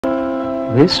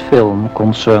This film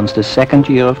concerns the second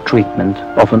year of treatment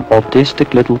of an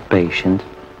autistic little patient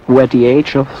who at the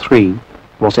age of 3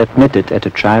 was admitted at a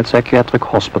child psychiatric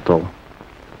hospital.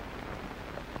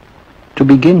 To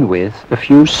begin with, a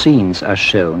few scenes are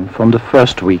shown from the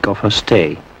first week of her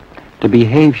stay. The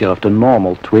behavior of the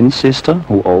normal twin sister,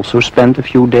 who also spent a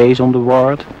few days on the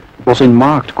ward, was in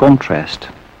marked contrast.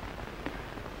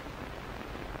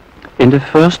 In the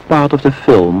first part of the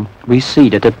film, we see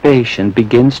that the patient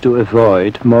begins to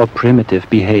avoid more primitive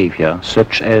behavior,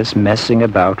 such as messing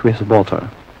about with water.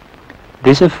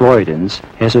 This avoidance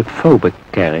has a phobic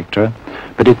character,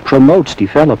 but it promotes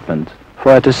development,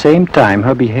 for at the same time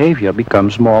her behavior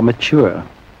becomes more mature.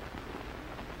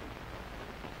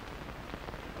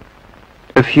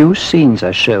 A few scenes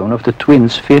are shown of the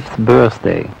twins' 5th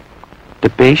birthday. The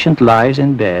patient lies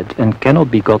in bed and cannot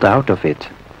be got out of it.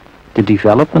 The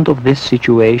development of this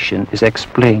situation is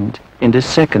explained in the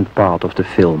second part of the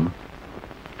film.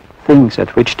 Things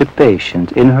at which the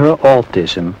patient, in her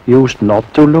autism, used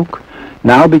not to look,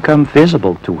 now become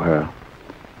visible to her.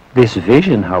 This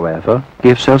vision, however,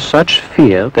 gives her such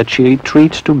fear that she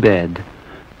retreats to bed.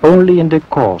 Only in the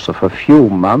course of a few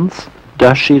months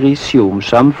does she resume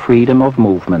some freedom of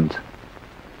movement.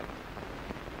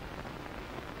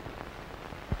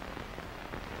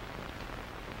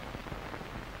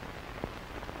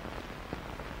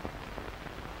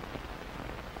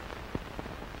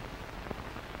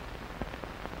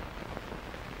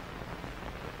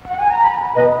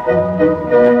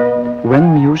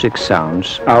 When music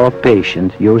sounds, our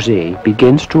patient, José,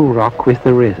 begins to rock with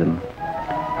the rhythm.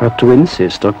 Her twin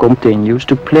sister continues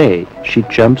to play. She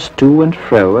jumps to and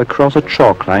fro across a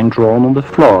chalk line drawn on the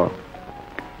floor.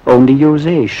 Only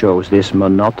José shows this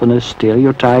monotonous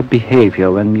stereotype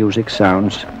behavior when music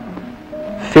sounds.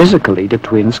 Physically, the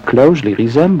twins closely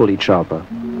resemble each other.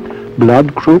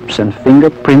 Blood groups and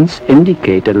fingerprints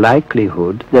indicate the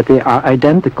likelihood that they are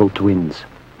identical twins.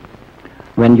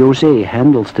 When José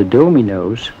handles the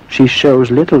dominoes, she shows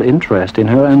little interest in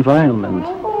her environment.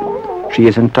 She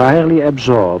is entirely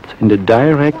absorbed in the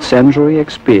direct sensory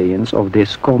experience of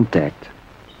this contact.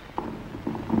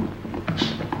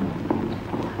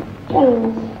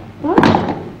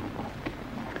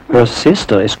 Her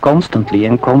sister is constantly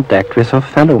in contact with her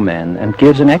fellow men and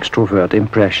gives an extrovert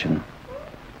impression.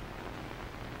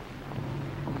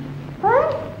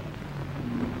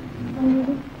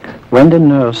 When the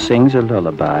nurse sings a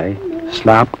lullaby,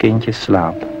 Slaap kindje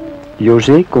slaap,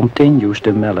 José continues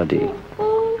the melody.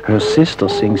 Her sister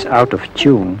sings out of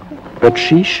tune, but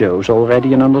she shows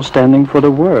already an understanding for the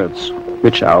words,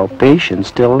 which our patient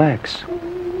still lacks.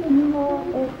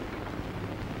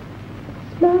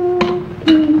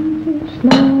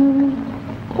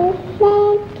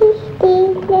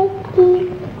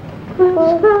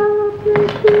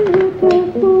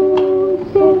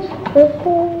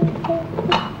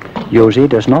 José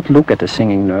does not look at the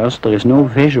singing nurse, there is no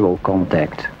visual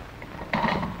contact.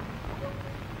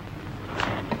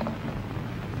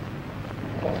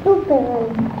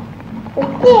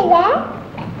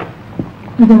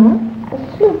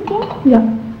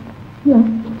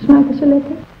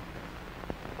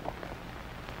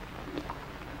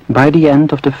 By the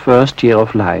end of the first year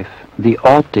of life, the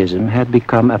autism had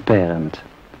become apparent.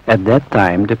 At that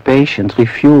time, the patient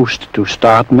refused to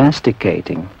start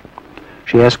masticating.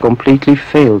 She has completely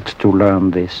failed to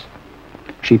learn this.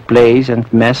 She plays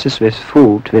and messes with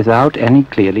food without any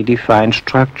clearly defined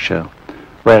structure,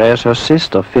 whereas her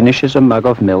sister finishes a mug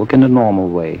of milk in the normal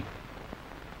way.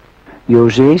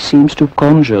 José seems to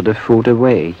conjure the food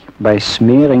away by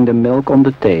smearing the milk on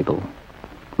the table.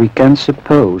 We can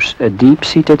suppose a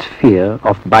deep-seated fear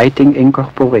of biting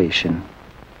incorporation.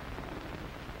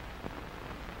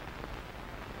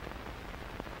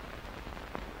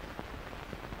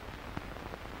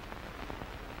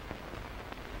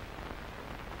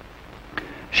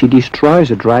 She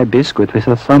destroys a dry biscuit with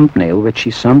her thumbnail, which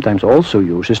she sometimes also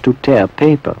uses to tear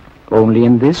paper. Only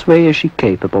in this way is she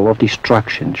capable of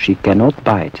destruction. She cannot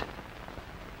bite.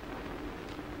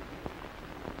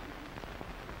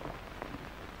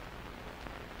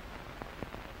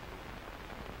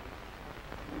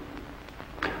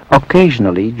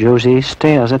 Occasionally, José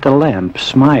stares at a lamp,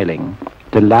 smiling.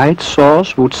 The light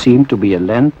source would seem to be a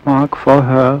landmark for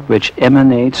her, which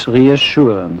emanates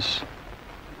reassurance.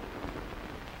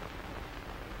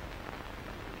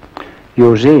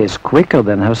 José is quicker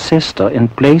than her sister in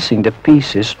placing the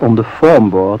pieces on the form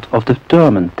board of the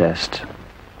Terman test.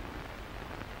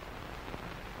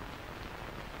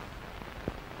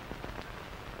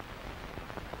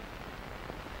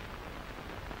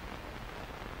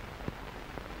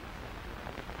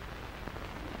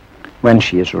 When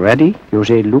she is ready,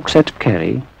 José looks at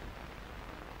Carrie,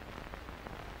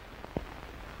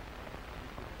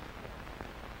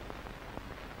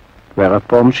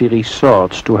 whereupon she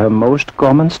resorts to her most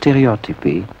common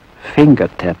stereotypy, finger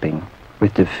tapping,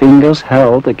 with the fingers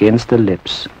held against the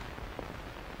lips.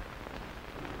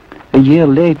 A year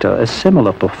later, a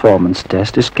similar performance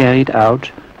test is carried out,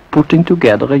 putting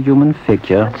together a human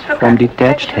figure from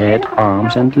detached head,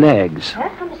 arms and legs.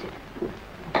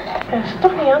 Dat is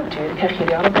toch niet aan natuurlijk, krijg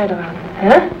jullie allebei eraan.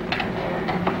 Hè?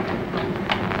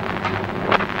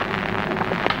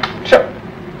 Zo.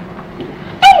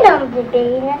 En dan de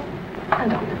benen. En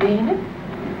dan de benen.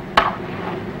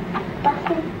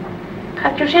 Passen.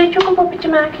 Gaat Joséetje ook een poppetje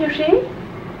maken, José?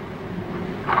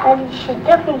 Dat is het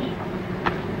toch niet.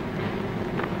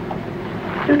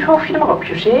 Doe het hoofdje er maar op,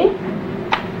 José.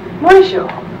 Mooi zo.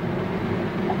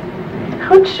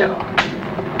 Goed zo.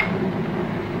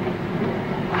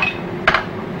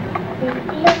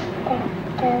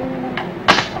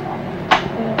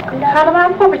 Ga er maar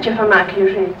een poppetje van maken,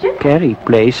 Joséetje. Carrie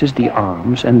places the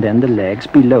arms and then the legs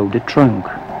below the trunk.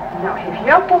 Nou heeft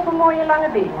jouw pop een mooie lange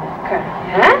benen, Carrie,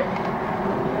 hè?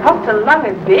 Wat een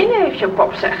lange benen heeft je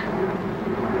pop, zeg.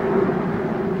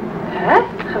 Hè?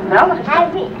 Geweldig is dat.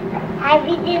 Hij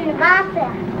viel in het water.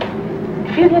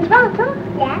 Viel in het water?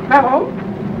 Ja. Waarom?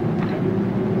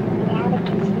 Ja, dat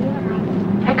kan ze niet meer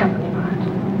uit. Hij kan er niet meer uit.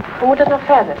 Hoe moet dat nou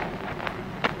verder?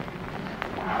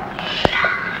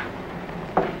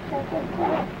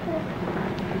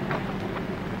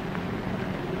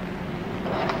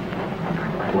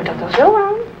 Moet dat er zo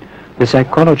aan? The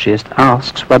psychologist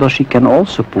asks whether she can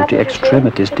also put the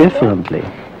extremities differently.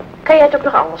 Kan jij het ook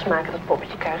nog anders maken, dat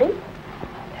poppetje, Carrie?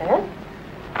 Hè?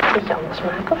 Moet je anders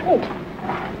maken of niet?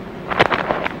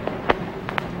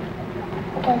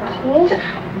 Dat is niet. Zeg,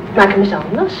 maak hem eens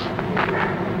anders.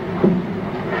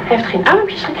 Hij heeft geen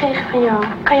armpjes gekregen van jou.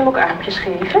 Kan je hem ook armpjes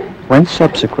geven? When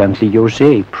subsequently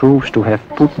José proves to have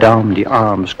put down the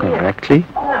arms correctly,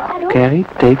 Nou, Carrie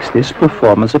takes this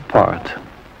performance apart.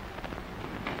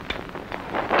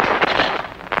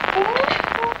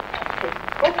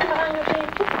 ook eraan,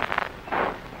 Joséetje.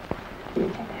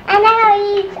 En dan ga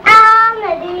je iets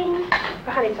anders doen.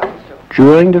 We gaan iets anders doen.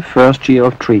 During the first year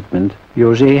of treatment,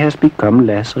 José has become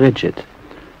less rigid.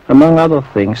 Among other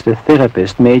things, the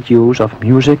therapist made use of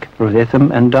music,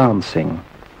 rhythm and dancing.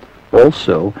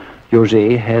 Also,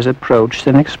 José has approached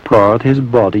and explored his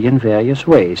body in various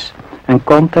ways, and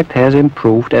contact has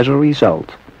improved as a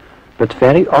result. But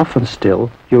very often still,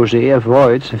 José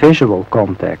avoids visual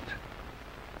contact.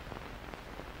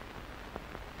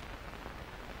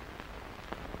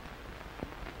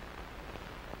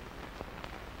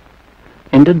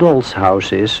 In the dolls'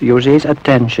 houses, José's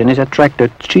attention is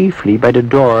attracted chiefly by the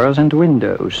doors and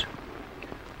windows.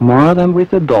 More than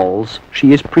with the dolls,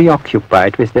 she is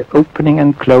preoccupied with the opening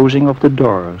and closing of the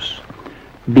doors.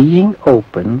 Being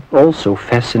open also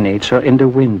fascinates her in the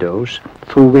windows,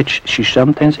 through which she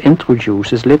sometimes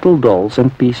introduces little dolls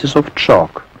and pieces of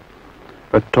chalk.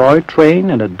 A toy train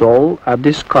and a doll are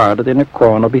discarded in a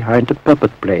corner behind the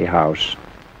puppet playhouse.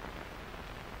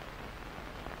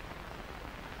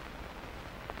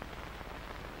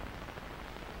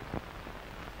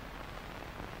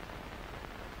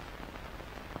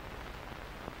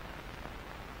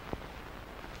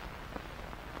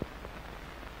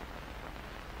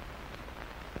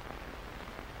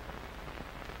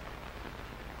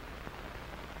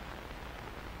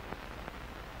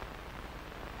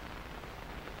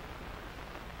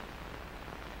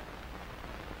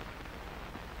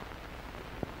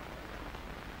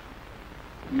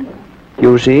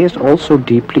 José is also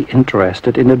deeply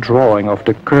interested in the drawing of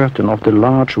the curtain of the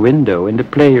large window in the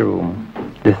playroom.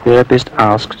 The therapist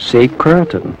asks, say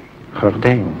curtain,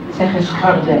 gordijn. Zeg eens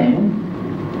gordijn.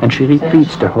 And she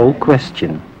repeats the whole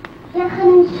question. Zeg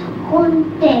eens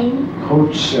gordijn.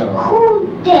 Goed zo.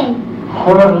 Gordijn.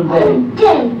 Gordijn.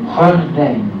 Gordijn.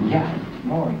 Gordijn, ja,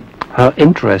 mooi. Her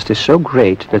interest is so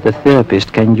great that the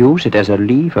therapist can use it as a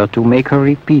lever to make her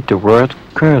repeat the word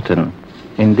curtain.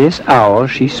 In this hour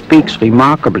she speaks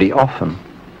remarkably often.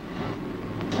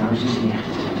 Nou is het dicht.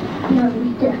 Nou is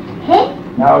het, hè?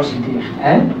 Nou is het dicht,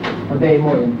 hè? Wat ben je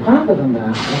mooi aan het praten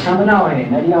vandaag. Waar gaan we nou heen?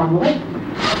 Naar die andere?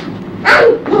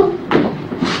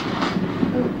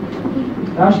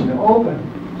 Nou is hij weer open.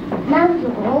 Nou is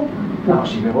het open. Nou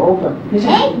is hij weer open. Je Hé,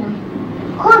 zegt,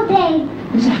 gordijn.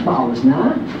 je zegt me alles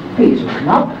na. Vind je zo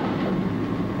knap?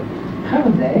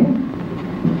 Gordijn.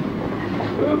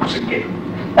 Oepsie.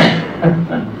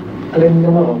 Klim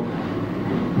er maar op.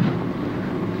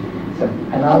 Zo,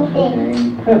 en dan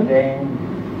gordijn. Gordijn.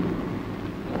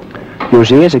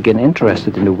 José is again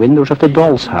interested in the windows of the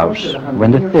doll's house.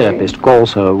 When the therapist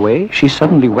calls her away, she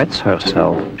suddenly wets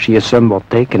herself. She is somewhat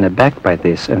taken aback by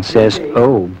this and says,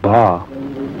 "Oh, bah."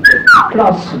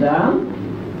 Glas gedaan.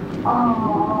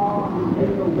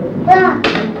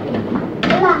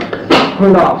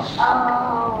 Glas.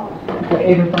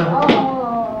 Even een paar.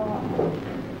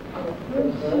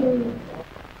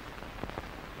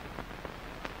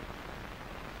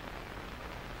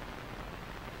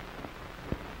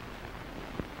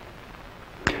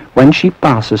 When she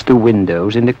passes the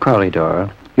windows in the corridor,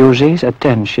 José's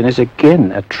attention is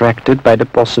again attracted by the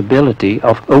possibility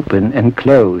of open and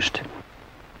closed.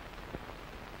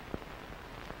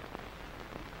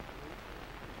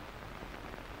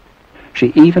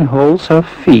 She even holds her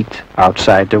feet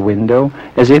outside the window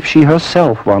as if she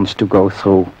herself wants to go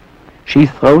through. She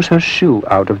throws her shoe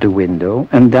out of the window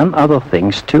and then other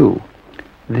things too.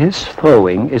 This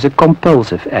throwing is a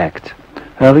compulsive act.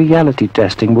 Her reality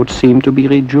testing would seem to be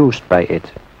reduced by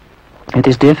it. It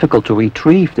is difficult to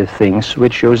retrieve the things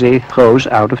which José throws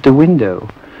out of the window.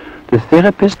 The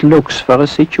therapist looks for a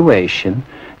situation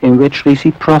in which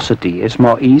reciprocity is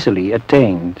more easily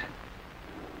attained.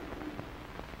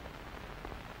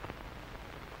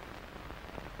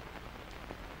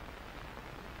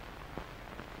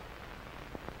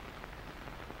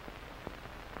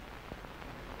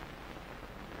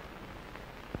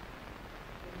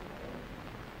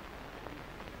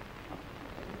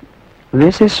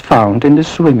 This is found in the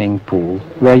swimming pool,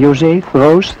 where José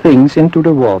throws things into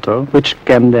the water which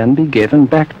can then be given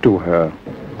back to her.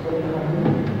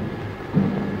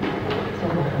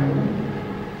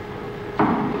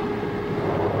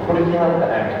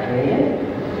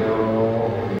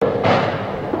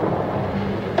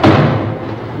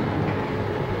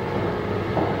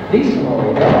 Deze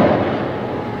mooie.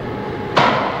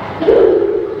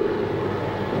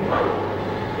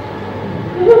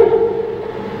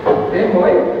 Heel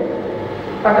mooi.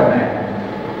 Pak hem mee.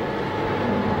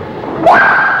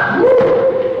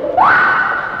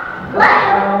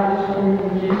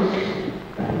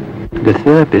 The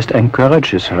therapist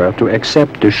encourages her to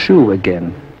accept the shoe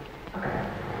again.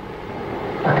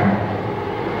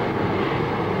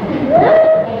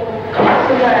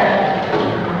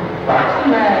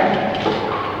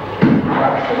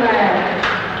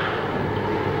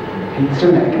 Niet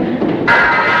zo lekker.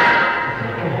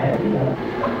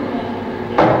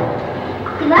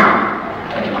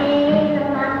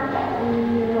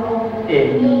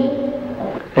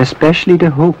 Especially the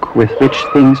hook with which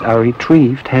things are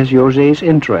retrieved has José's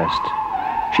interest.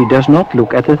 She does not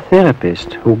look at the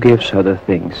therapist who gives her the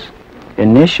things.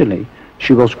 Initially,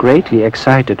 she was greatly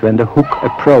excited when the hook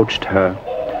approached her.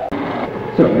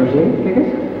 Zo, José, kijk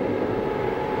eens.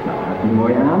 Nou, gaat hij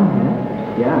mooi aan, hè?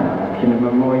 Ja, dan heb je hem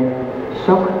een mooie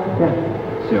sok. Ja,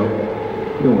 zo.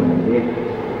 Doen we hem weer.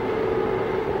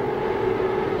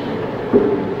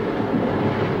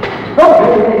 Oh,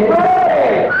 hey!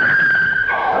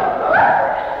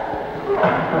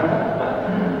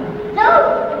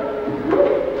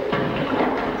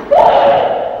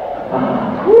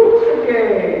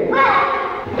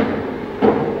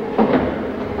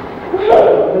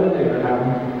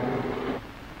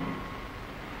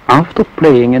 After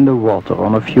playing in the water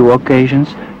on a few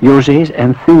occasions, José's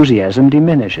enthusiasm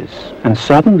diminishes, and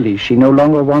suddenly she no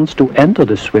longer wants to enter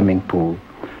the swimming pool.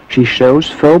 She shows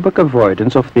phobic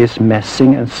avoidance of this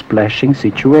messing and splashing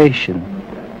situation.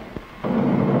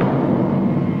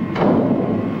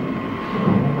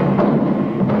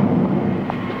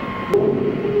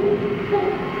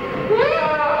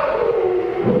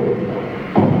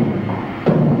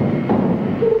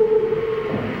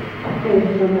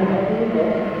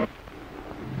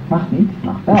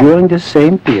 During the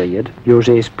same period,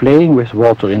 José's playing with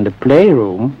water in the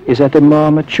playroom is at a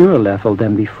more mature level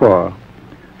than before.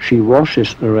 She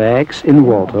washes rags in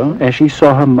water as she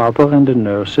saw her mother and the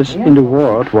nurses in the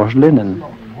ward wash linen.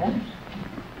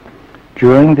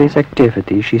 During this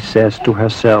activity she says to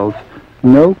herself,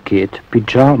 "No kid,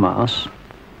 pyjamas."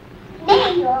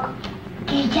 Nee joh,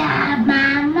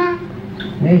 pyjama.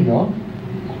 Nee joh.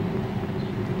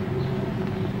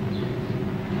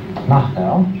 Mag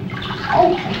wel.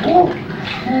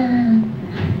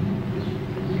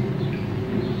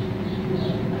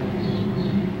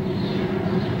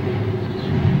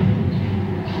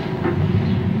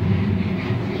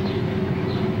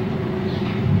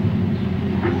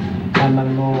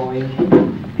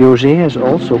 José has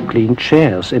also cleaned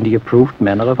chairs in the approved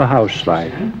manner of a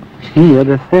housewife. Here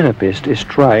the therapist is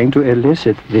trying to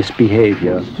elicit this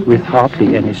behavior with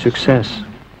hardly any success.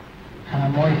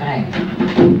 Mooi vrij.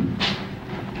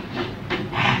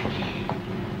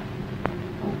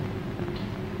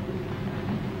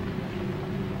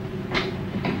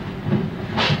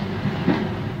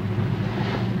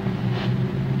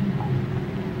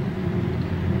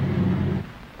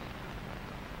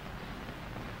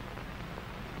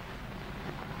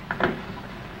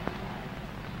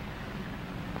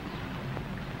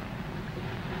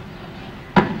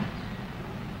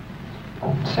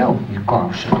 Zo, je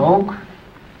kousen ook.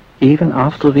 Even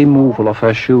after removal of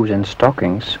her shoes and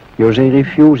stockings, José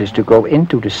refuses to go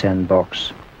into the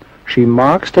sandbox. She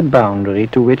marks the boundary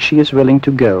to which she is willing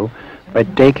to go by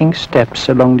taking steps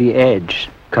along the edge,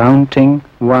 counting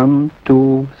 1,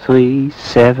 2, 3,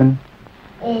 7.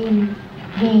 1,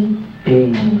 2,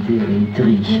 1, 2,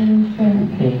 3.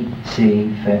 1,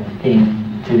 7,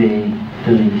 1, 2,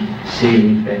 3,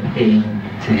 7, 1,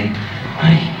 2.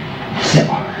 Hoi. Zo,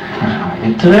 dan gaan we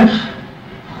weer terug.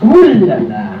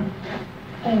 Oelala.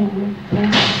 1, 2,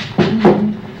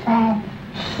 3, 5,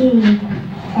 7,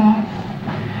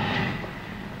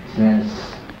 6.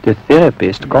 The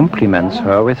therapist compliments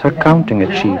her with her counting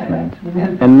achievement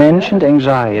and mentioned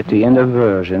anxiety and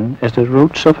aversion as the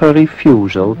roots of her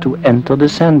refusal to enter the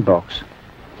sandbox.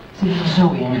 Zie je er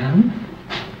zo in gaan?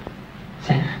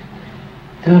 Zeg,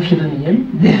 durf je er niet in?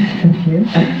 Durf je er niet in?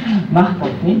 Mag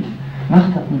dat niet?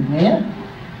 Mag dat niet meer?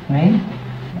 Nee?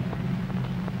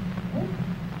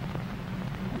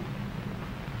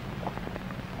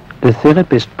 The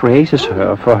therapist praises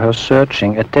her for her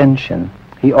searching attention.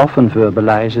 He often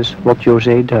verbalizes what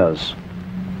José does.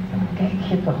 Nou kijk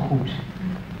je toch goed.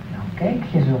 Nou kijk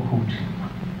je zo goed.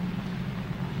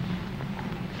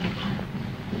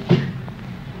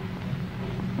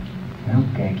 Nou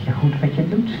kijk je goed wat je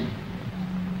doet.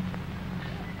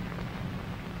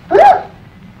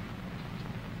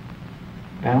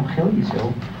 Waarom gil je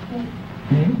zo?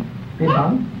 Nee? Ben je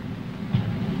bang?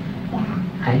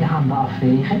 Ga je handen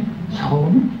afvegen?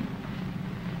 Schoon?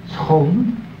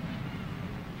 Schoon?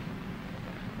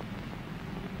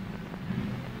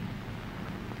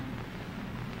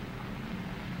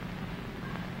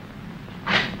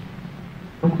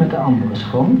 Ook met de andere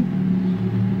schoon.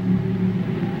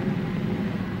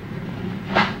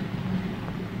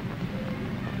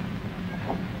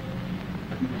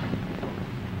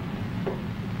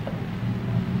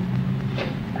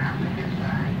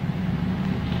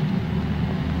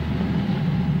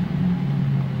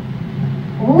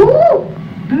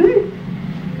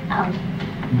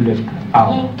 Bluft.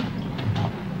 Au.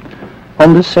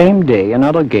 On the same day,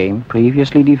 another game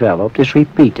previously developed is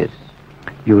repeated.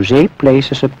 José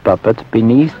places a puppet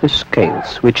beneath the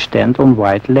scales, which stand on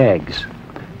white legs.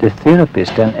 The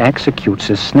therapist then executes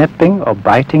a snapping or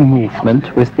biting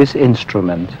movement with this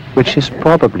instrument, which is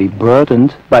probably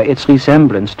burdened by its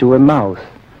resemblance to a mouth.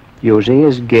 José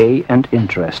is gay and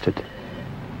interested.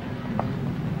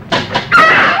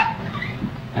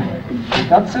 Is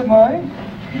dat zo mooi?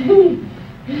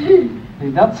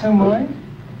 Is dat zo mooi?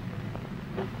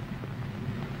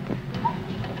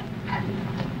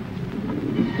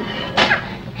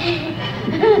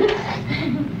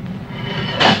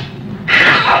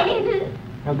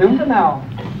 Wat doen we nou?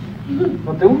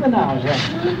 Wat doen we nou,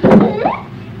 zeg?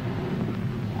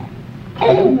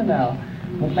 Wat doen we nou?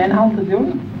 Moet mijn hand het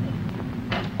doen?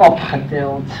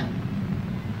 Opgetild.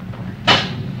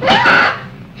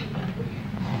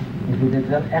 Ik vind dit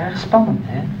wel erg spannend,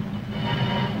 hè?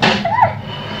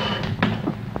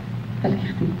 Daar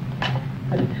ligt hij.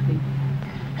 Daar ligt hij.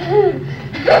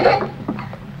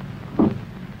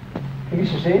 Kijk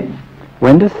eens eens in.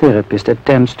 When the therapist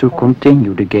attempts to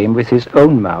continue the game with his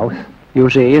own mouth,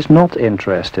 José is not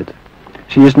interested.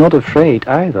 She is not afraid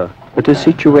either, but the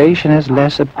situation has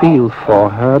less appeal for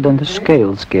her than the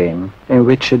scales game, in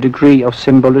which a degree of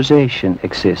symbolization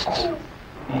exists.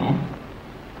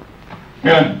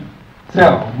 Ja.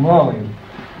 Zo, mooi.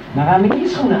 Dan gaan we die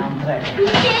schoenen aantrekken.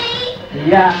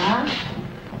 Ja.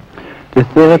 The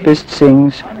therapist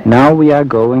sings, "Now we are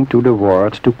going to the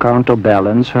ward," to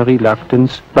counterbalance her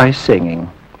reluctance by singing.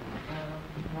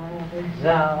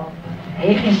 Zo. Heb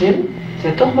je geen zin? Zal je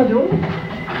het toch maar doen?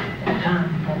 Ga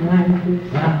naar de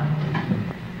zaal.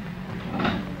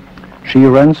 She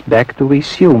runs back to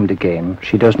resume the game.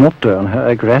 She does not turn her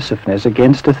aggressiveness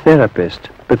against the therapist,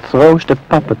 but throws the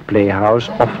puppet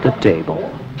playhouse off the table.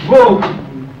 Wow.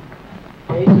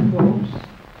 Deze boos.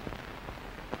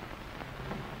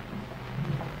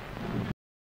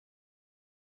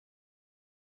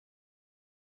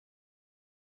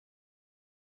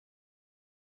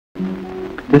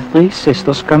 The three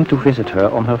sisters come to visit her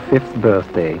on her 5th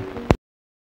birthday.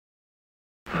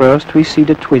 First we see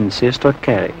the twin sister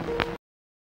Carrie.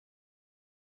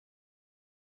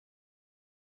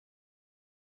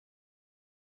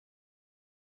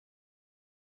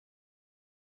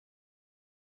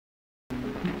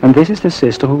 And this is the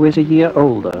sister who is a year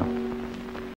older.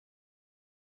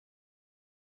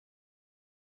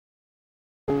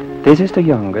 This is the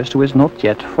youngest, who is not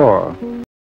yet 4.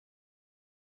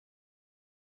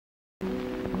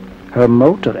 Her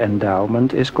motor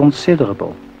endowment is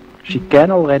considerable. She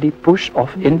can already push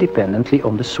off independently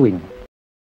on the swing.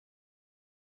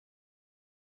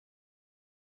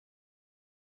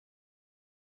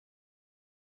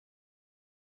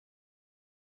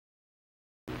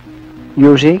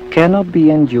 José cannot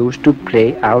be induced to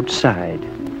play outside.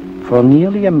 For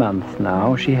nearly a month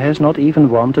now, she has not even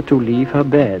wanted to leave her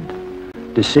bed.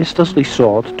 The sisters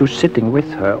resort to sitting with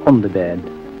her on the bed.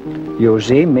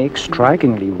 José makes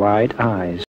strikingly wide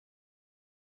eyes.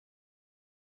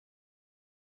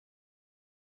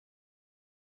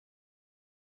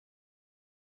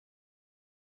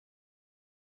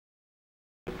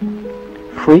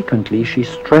 Frequently she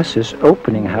stresses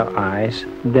opening her eyes,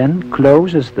 then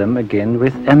closes them again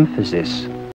with emphasis.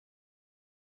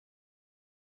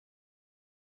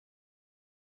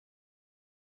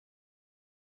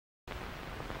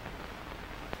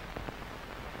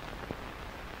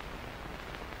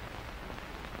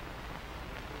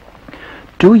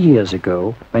 Two years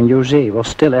ago, when José was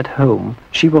still at home,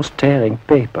 she was tearing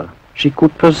paper. She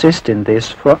could persist in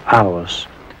this for hours.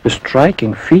 The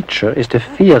striking feature is the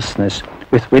fierceness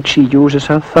with which she uses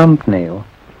her thumbnail.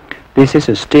 This is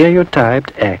a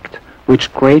stereotyped act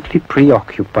which greatly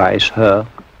preoccupies her.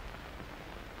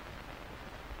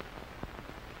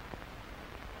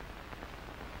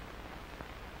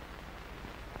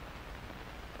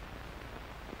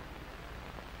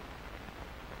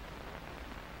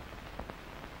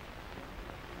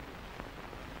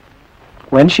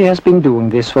 When she has been doing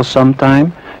this for some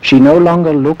time, she no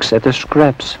longer looks at the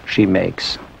scraps she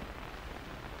makes.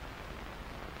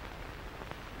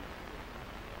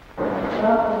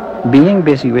 Being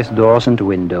busy with doors and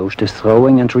windows, the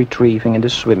throwing and retrieving in the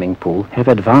swimming pool have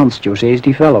advanced José's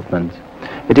development.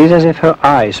 It is as if her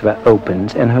eyes were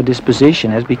opened and her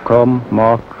disposition has become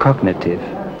more cognitive.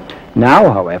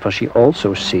 Now, however, she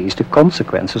also sees the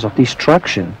consequences of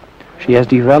destruction. She has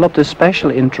developed a special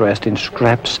interest in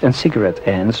scraps and cigarette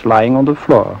ends lying on the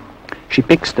floor. She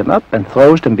picks them up and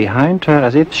throws them behind her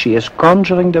as if she is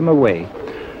conjuring them away.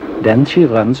 Then she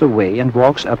runs away and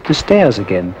walks up the stairs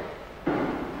again.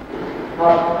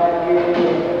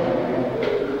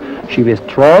 She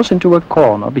withdraws into a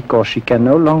corner because she can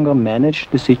no longer manage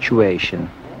the situation.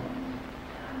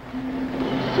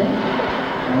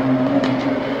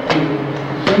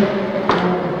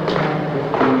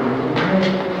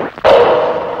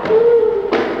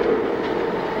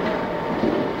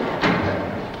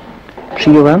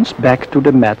 She runs back to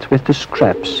the mat with the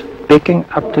scraps. Picking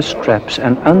up the scraps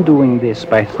and undoing this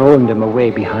by throwing them away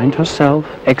behind herself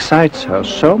excites her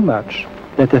so much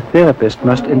that the therapist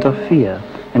must interfere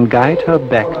and guide her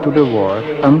back to the ward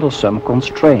under some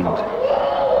constraint.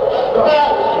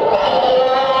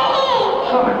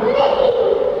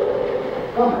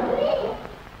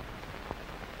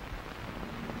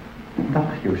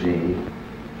 Dag, José.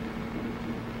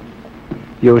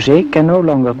 José can no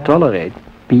longer tolerate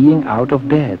being out of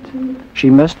bed. She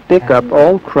must pick up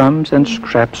all crumbs and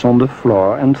scraps on the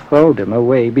floor and throw them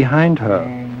away behind her.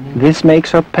 This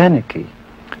makes her panicky.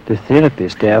 The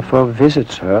therapist therefore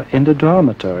visits her in the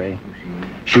dormitory.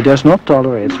 She does not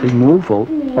tolerate removal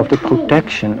of the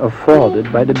protection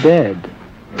afforded by the bed.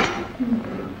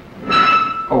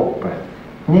 Open.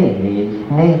 Nee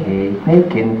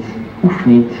kind. Hoeft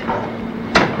niet.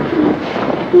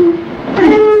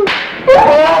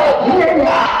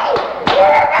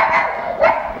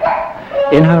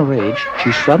 In her rage,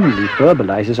 she suddenly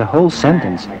verbalizes a whole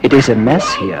sentence. It is a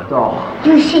mess here.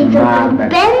 Je ziet dat een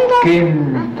bende.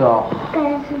 Kind toch.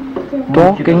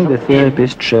 Talking, the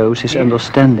therapist shows his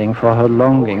understanding for her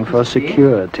longing for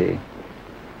security.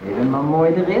 Helemaal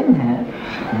mooi erin, hè?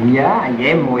 Ja,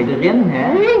 jij mooi erin,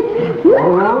 hè?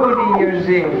 Oh, die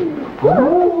José.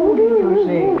 Oh, die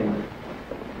José.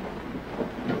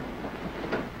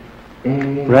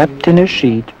 Wrapped in a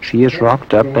sheet, she is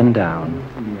rocked up and down.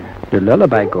 The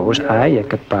lullaby goes,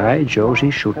 Ayakapai,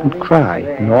 Josie shouldn't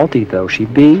cry. Naughty though she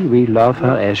be, we love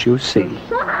her as you see.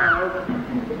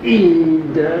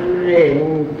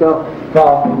 Iedereen toch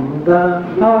van de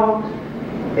hout.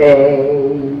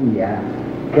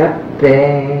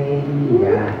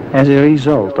 As a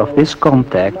result of this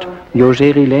contact,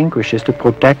 José relinquishes the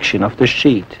protection of the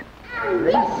sheet.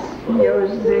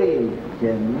 José,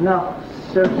 je nog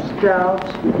zo stout.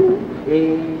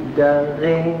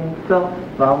 Iedereen toch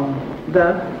van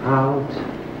de hout.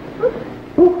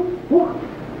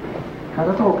 Ga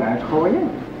dat ook uitgooien?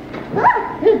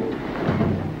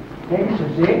 Kijk eens,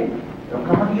 José. Dan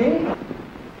kan het weer.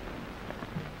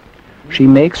 She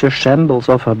makes a shambles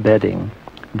of her bedding.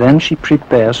 Then she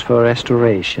prepares for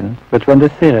restoration, but when the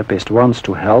therapist wants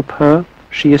to help her,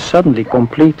 she is suddenly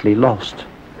completely lost.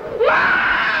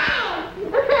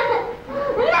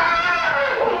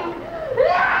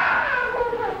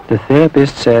 The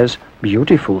therapist says,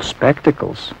 beautiful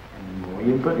spectacles.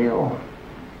 Mooie bril.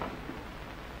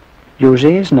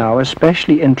 José is now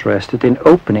especially interested in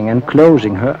opening and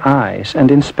closing her eyes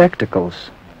and in spectacles.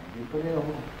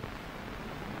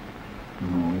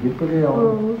 Mooie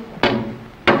bril.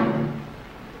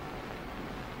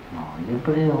 Mooie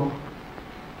bril.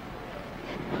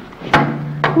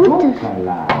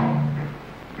 Hoepala.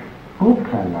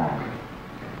 Hoepala.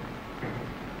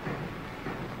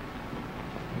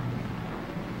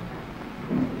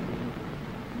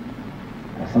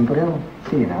 Dat is een bril.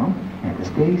 Zie je nou? Net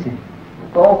als deze.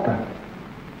 Open.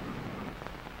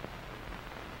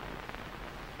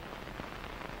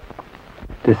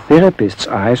 The therapist's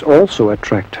eyes also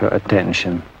attract her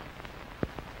attention.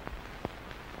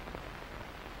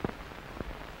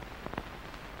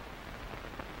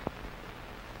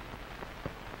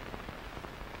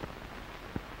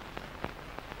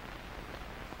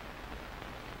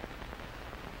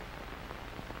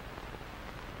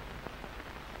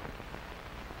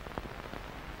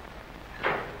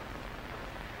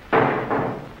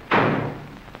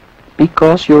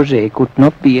 Because José could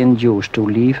not be induced to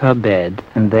leave her bed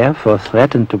and therefore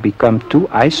threatened to become too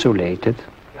isolated,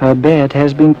 her bed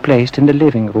has been placed in the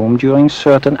living room during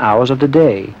certain hours of the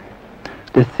day.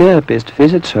 The therapist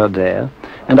visits her there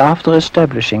and after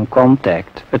establishing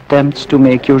contact attempts to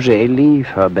make José leave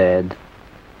her bed.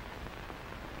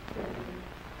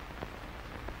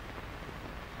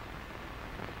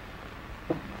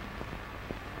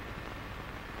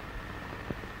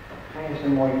 Hij is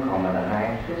een mooi kamer, de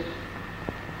haartjes.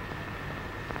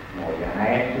 Mooie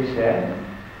haartjes, hè?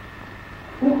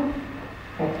 Oeh,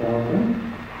 wat wel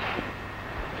doen.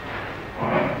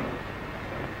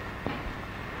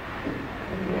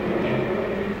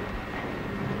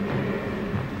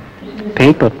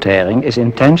 Paper tearing is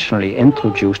intentionally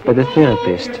introduced by the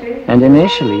therapist, and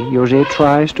initially José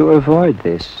tries to avoid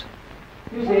this.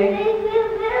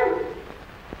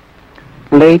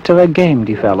 Later a game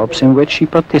develops in which she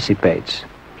participates.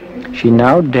 She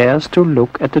now dares to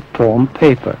look at the torn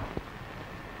paper.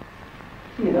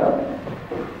 Zie je dat?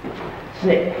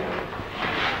 Snip.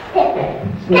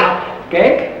 Snip.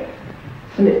 Kijk.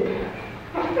 Snip.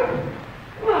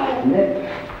 Snip.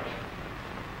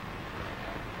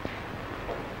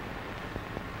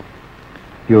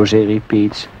 José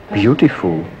repeats,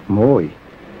 beautiful, mooi.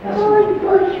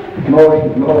 Mooi,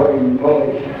 mooi,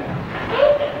 mooi.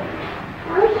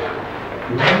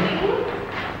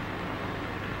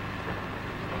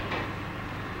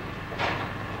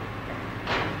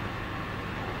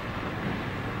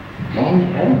 Mooi,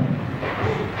 hè?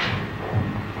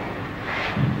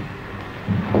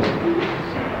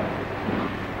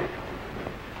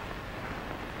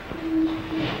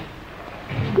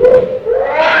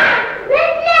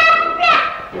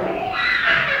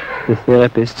 The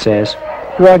therapist says,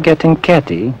 you are getting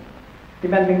catty. Je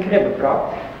bent een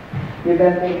kribbelkat. Je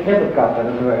bent een kribbelkat aan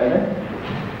het worden.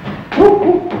 Oeh,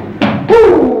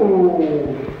 oeh,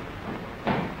 oeh.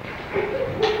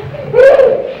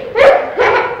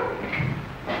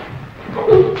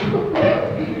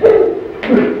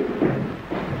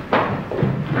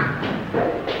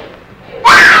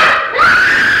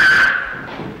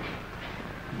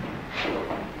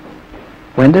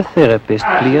 When the therapist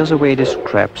clears away the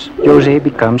scraps, José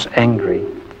becomes angry.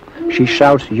 She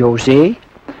shouts José,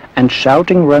 and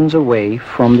shouting runs away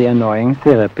from the annoying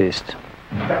therapist.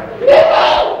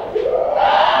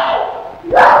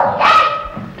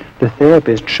 The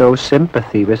therapist shows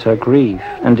sympathy with her grief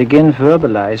and again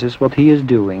verbalizes what he is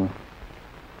doing.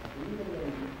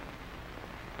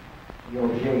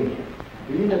 José,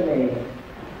 doe je dat mee?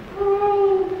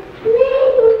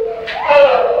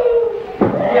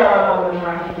 Ja,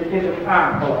 maar het is een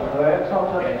aanval, het zal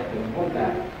zo recht doen. Kom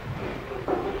daar.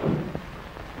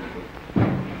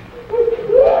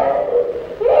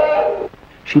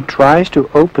 She tries to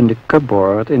open the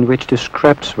cupboard in which the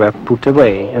scraps were put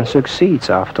away and succeeds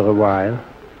after a while.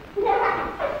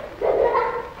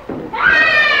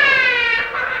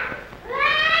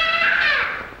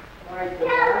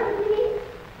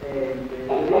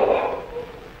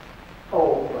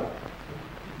 Open.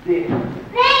 Dicht.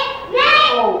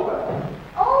 Open.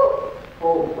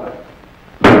 Open.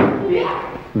 Dicht.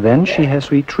 Then she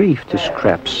has retrieved the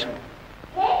scraps.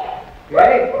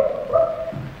 Kijk.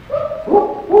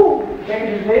 Kijk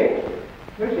eens eens.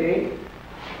 Dus eens.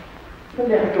 Dan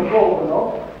leg ik er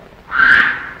bovenop.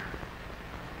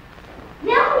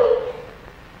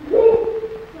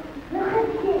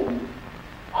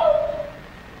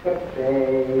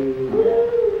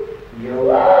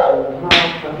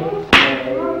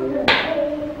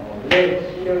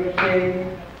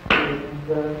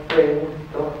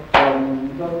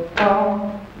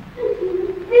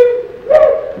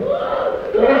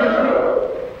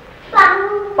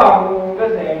 Bang.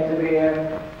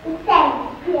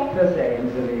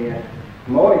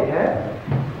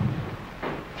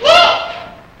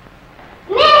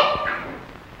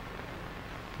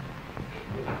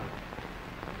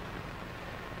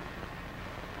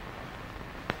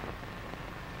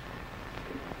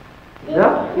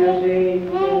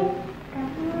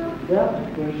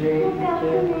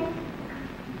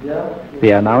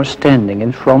 We are now standing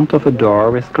in front of a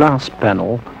door with glass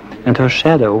panel, and her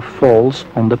shadow falls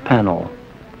on the panel.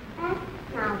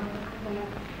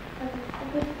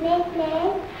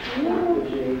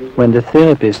 When the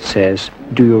therapist says,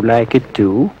 "Do you like it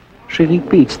too?" she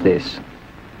repeats this.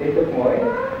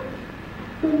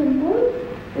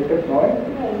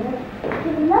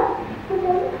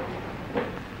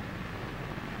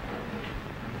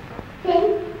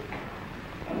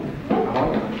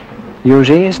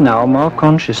 José is now more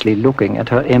consciously looking at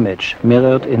her image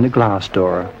mirrored in the glass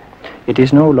door. It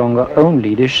is no longer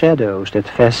only the shadows that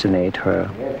fascinate her.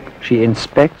 She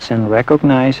inspects and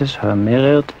recognizes her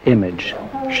mirrored image.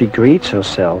 She greets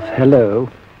herself, "Hello,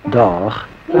 dag,"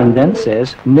 and then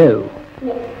says, "No."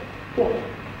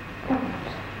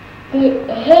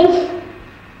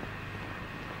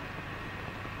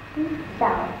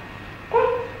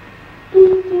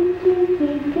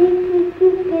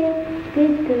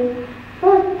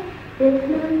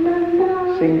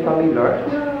 Sing van die lord.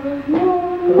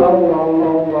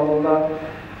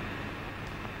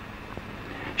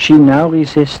 She now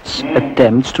resists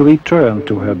attempts to return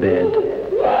to her bed.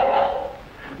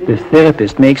 The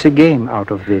therapist makes a game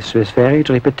out of this with varied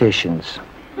repetitions.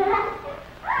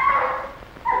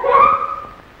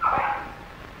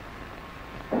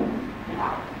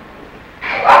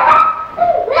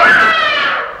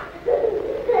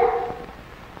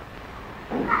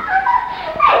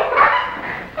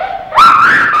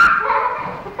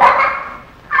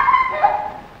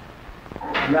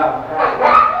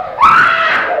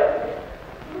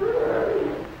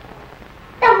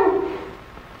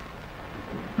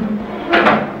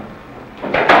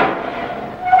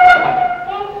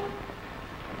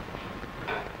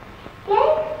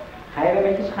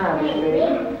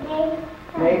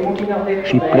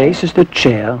 She places the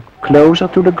chair closer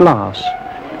to the glass,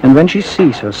 and when she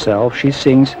sees herself, she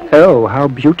sings, "Oh, how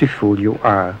beautiful you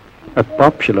are," a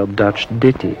popular Dutch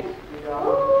ditty.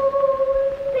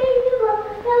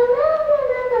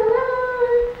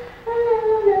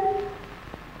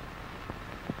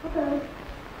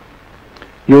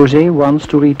 José wants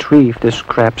to retrieve the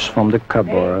scraps from the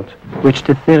cupboard, which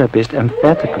the therapist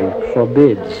emphatically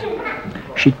forbids.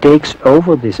 She takes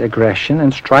over this aggression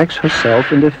and strikes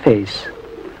herself in the face.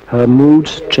 Her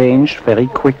moods change very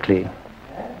quickly.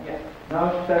 Nou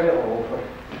is het verder over.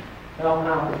 Nou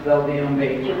gaat het wel weer een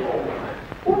beetje over.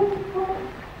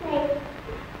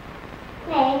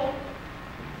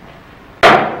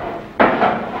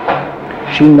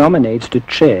 She nominates the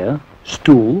chair,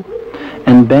 stool,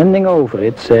 and bending over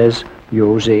it says,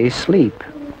 "José, sleep."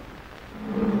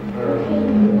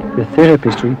 The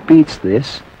therapist repeats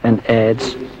this and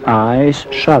adds, "Eyes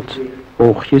shut,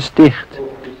 oogjes dicht,"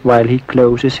 while he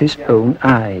closes his own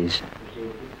eyes.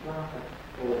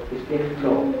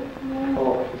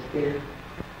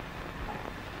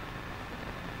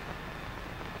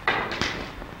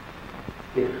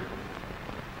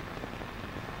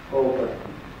 Open.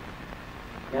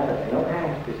 Ja, dat zijn ook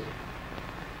haartjes.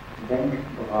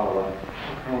 Wenkbrauwen,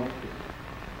 haartjes.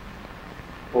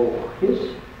 Oogjes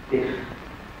dicht.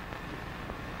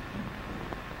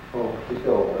 Oogjes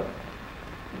open.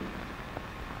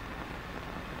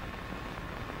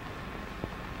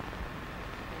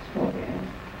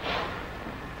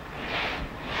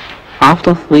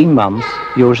 After 3 months,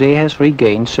 José has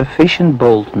regained sufficient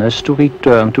boldness to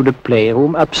return to the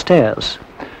playroom upstairs.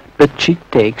 But she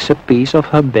takes a piece of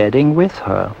her bedding with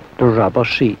her, the rubber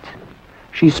sheet.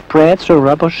 She spreads the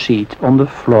rubber sheet on the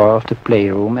floor of the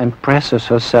playroom and presses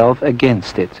herself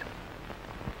against it.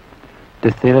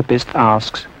 The therapist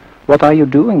asks, "What are you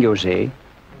doing, José?"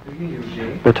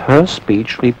 But her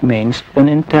speech remains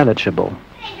unintelligible.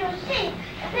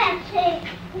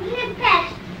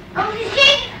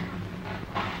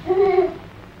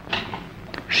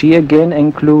 She again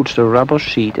includes the rubber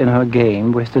sheet in her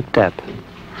game with the tap.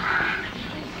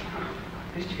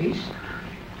 Is het vies?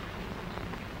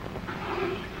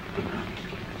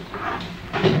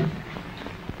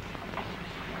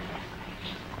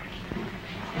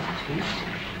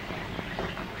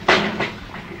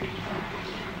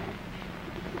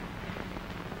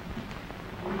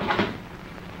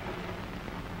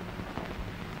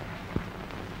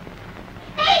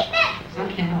 Zal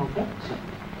ik je helpen? Zo.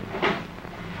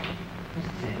 Dat is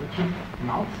het zeiltje.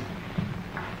 Nat.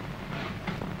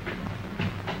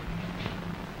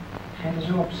 Ga er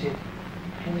zo op zitten.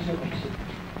 Ga er zo op zitten.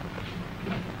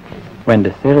 When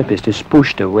the therapist is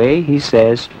pushed away, he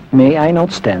says, "May I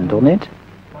not stand on it?"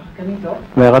 Mag ik er niet op?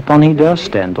 Whereupon he does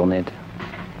stand on it.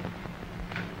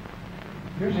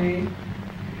 José.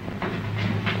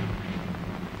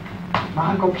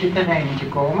 Mag ik op je terreintje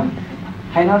komen?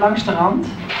 Ga je nou langs de rand?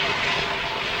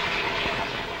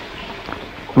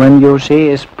 When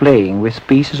José is playing with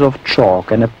pieces of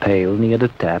chalk and a pail near the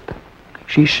tap,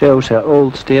 she shows her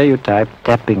old stereotype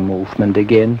tapping movement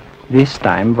again, this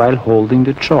time while holding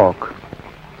the chalk.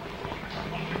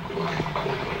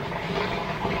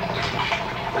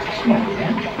 Mooi, hè?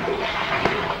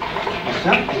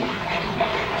 Zo.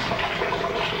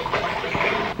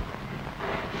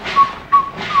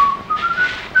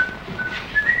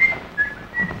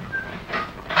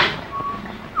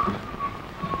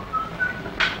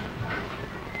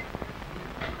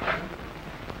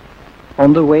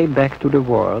 On the way back to the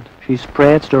ward, she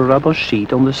spreads the rubber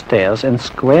sheet on the stairs and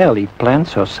squarely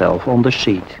plants herself on the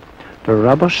sheet. The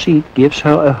rubber sheet gives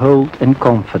her a hold and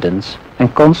confidence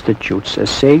and constitutes a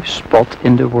safe spot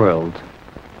in the world.